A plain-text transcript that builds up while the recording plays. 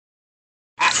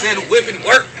said whipping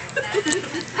work.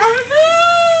 Hallelujah,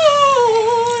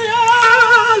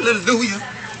 hallelujah.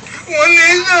 One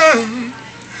nation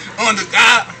under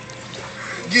God,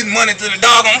 getting money to the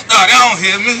dog on start. Y'all don't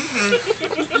hear me.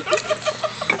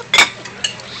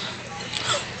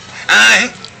 I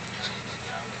ain't.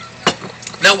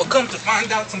 Now, what comes to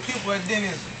find out, some people at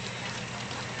Denny's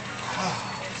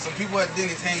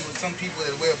hang with some people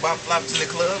that wear bop flops to the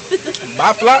club.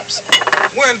 Bop flops?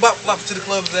 Wearing bop flops to the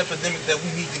club is an epidemic that we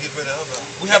need to get rid of.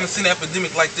 We haven't seen an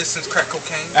epidemic like this since crack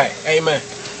cocaine. Hey, amen.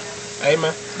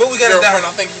 Amen. But we gotta die. I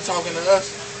think he's talking to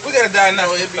us. We gotta diagnostic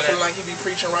No, it'd be for that. like he be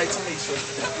preaching right to me, so.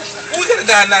 We gotta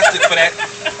diagnostic for that.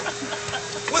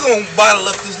 We're gonna bottle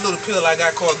up this little pill I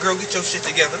got called "Girl, Get Your Shit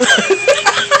Together."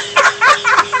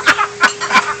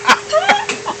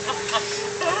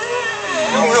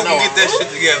 Help me get that shit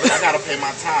together. I gotta pay my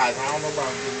tithes. I don't know about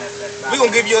getting that back. We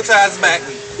gonna give you your tithes back.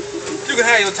 You can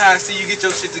have your tithes till you get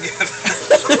your shit together.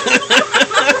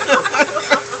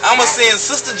 I'ma send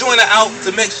Sister Joyner out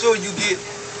to make sure you get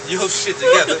your shit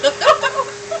together.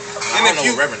 I don't know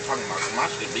what Reverend talking about. So my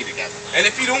shit be together. And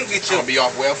if you don't get your I'll be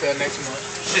off welfare next month.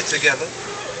 shit together,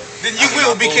 then you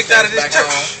will be kicked out of this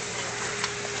church.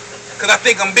 Cause I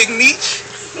think I'm Big Meech.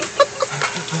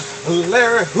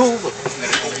 Larry Hoover.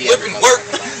 Whipping work.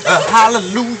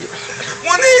 Hallelujah.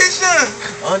 One nation.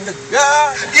 Under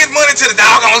God. Get money to the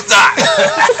dog on start.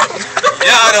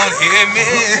 Y'all don't hear me.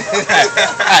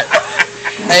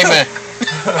 Amen.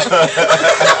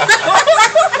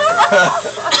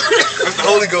 That's the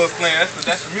Holy Ghost playing.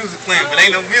 That's the music playing, but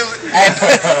ain't no music. Hey,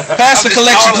 pass the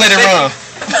collection plate around.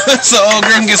 So old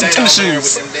girl can get some tennis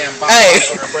shoes. Hey.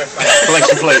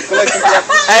 Collection plate. Collection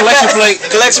plate.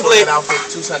 Collection plate. Outfit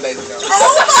 2 Sundays ago.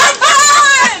 Oh my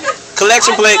God!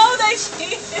 Collection plate.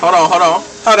 Hold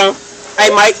on. Hey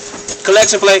Mike,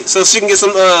 collection plate so she can get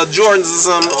some Jordans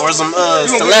or some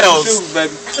stilettos. Shoes,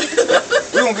 baby.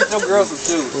 We gonna get your girls some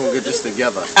shoes. We're gonna get this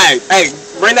together. Hey,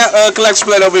 bring that collection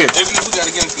plate over here. Maybe we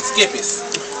gotta get them some skippies.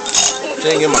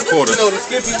 They ain't get my quarters. You know the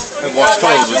skippies? And wash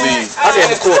clothes with these. I gave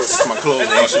the quarters. My clothes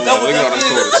washing. Look at all the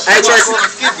quarters. Hey Tracy,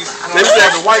 let me see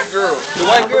the white girl. The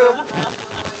white girl.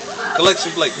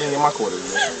 Collection plate. You ain't get my quarters,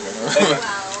 man.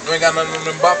 You ain't got nothing on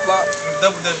them bop flops?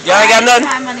 Y'all ain't got nothing?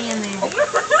 Money in there.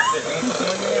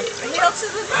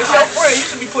 It's your friend. You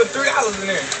should be putting $3 in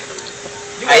there.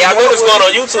 Hey, y'all know what's going on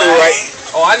YouTube, right?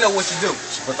 Oh, I know what you do.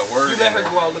 Put the word You let her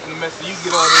go out looking a mess, so you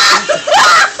get on there.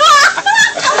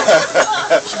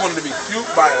 She wanted to be cute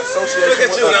by association. Look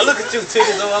at you now. Look at you.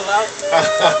 Titties all out.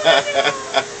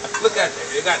 Look at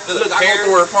that. They got the Look, I go hair.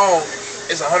 through her phone.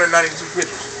 It's 192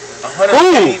 pictures.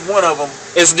 181 of them.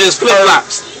 It's just flip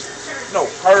flops. No,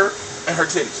 her and her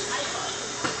titties.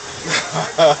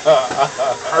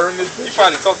 Her and this You bitch.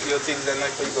 probably talk to your titties that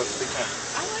night before you go to sleep.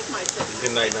 I like my titties.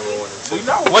 Good night, number 1 and 2. We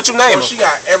know. What you name Well, her? she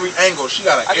got every angle. She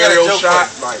got an I got a aerial joke shot.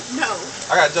 for Like, No.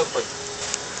 I got a joke for you.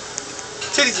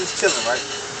 Titties was chilling, right?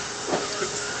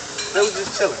 They was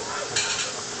just chilling.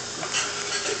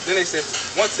 Then they said,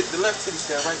 the left titty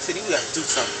said, right titty, we gotta do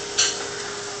something.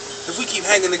 If we keep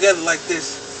hanging together like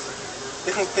this,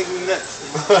 they don't think we nuts.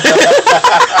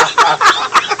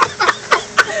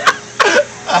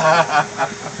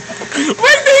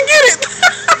 Where did they get it?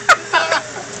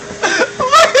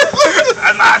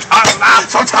 I'm not talking about.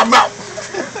 I'm talking about.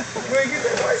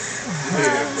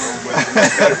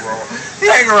 He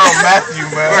hang around Matthew,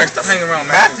 man. Right, stop hanging around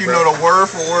Matthew bro. know the word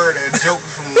for word and joke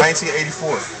from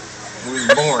 1984. We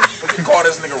was born. We can call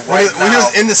this nigga When right he now.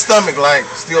 was in the stomach, like,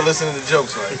 still listening to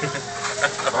jokes, like,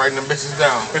 writing them bitches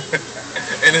down.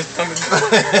 And it's coming.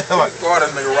 Like, Call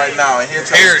this nigga right now and he'll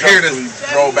tell Here us jokes this. till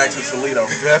he drove back to Toledo.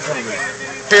 definitely.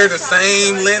 Hair the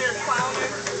same length.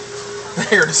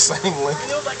 They're the same length.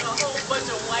 Feels like a whole bunch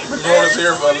of white He was on his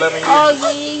here for 11 years. Oh,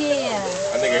 yeah.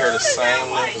 That nigga hair the same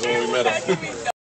length as when we met him.